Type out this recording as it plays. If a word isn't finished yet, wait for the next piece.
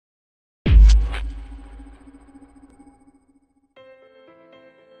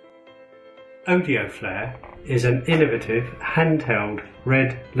Odeo Flare is an innovative handheld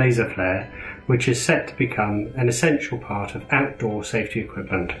red laser flare which is set to become an essential part of outdoor safety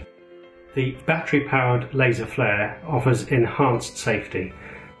equipment. The battery-powered laser flare offers enhanced safety,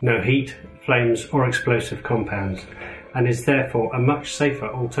 no heat, flames or explosive compounds, and is therefore a much safer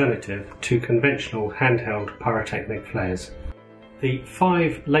alternative to conventional handheld pyrotechnic flares. The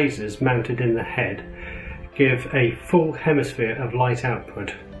 5 lasers mounted in the head give a full hemisphere of light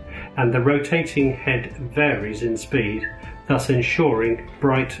output, and the rotating head varies in speed, thus ensuring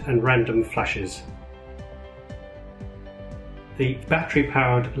bright and random flashes. The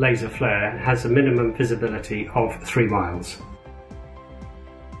battery-powered laser flare has a minimum visibility of 3 miles.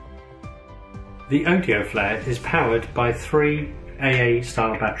 The Odeo Flare is powered by 3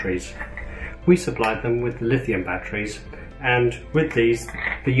 AA-style batteries. We supplied them with lithium batteries, and with these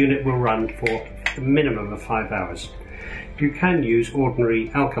the unit will run for a minimum of 5 hours. You can use ordinary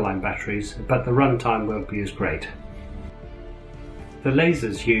alkaline batteries, but the runtime won't be as great. The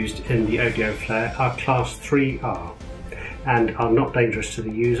lasers used in the Odeo Flare are class 3R and are not dangerous to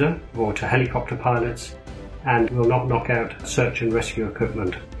the user or to helicopter pilots, and will not knock out search and rescue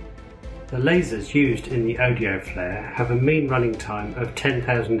equipment. The lasers used in the Odeo Flare have a mean running time of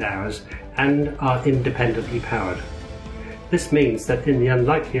 10,000 hours and are independently powered. This means that in the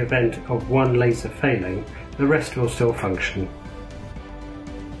unlikely event of one laser failing, the rest will still function.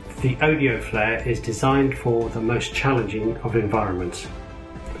 The Odeo Flare is designed for the most challenging of environments.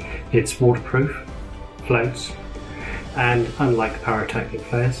 It's waterproof, floats, and unlike pyrotechnic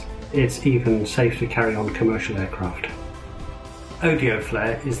flares, it's even safe to carry on commercial aircraft. Odeo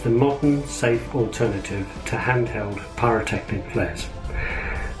Flare is the modern, safe alternative to handheld pyrotechnic flares.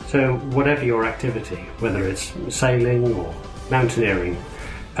 So whatever your activity, whether it's sailing or mountaineering,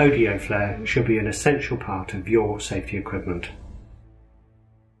 Odeo Flare should be an essential part of your safety equipment.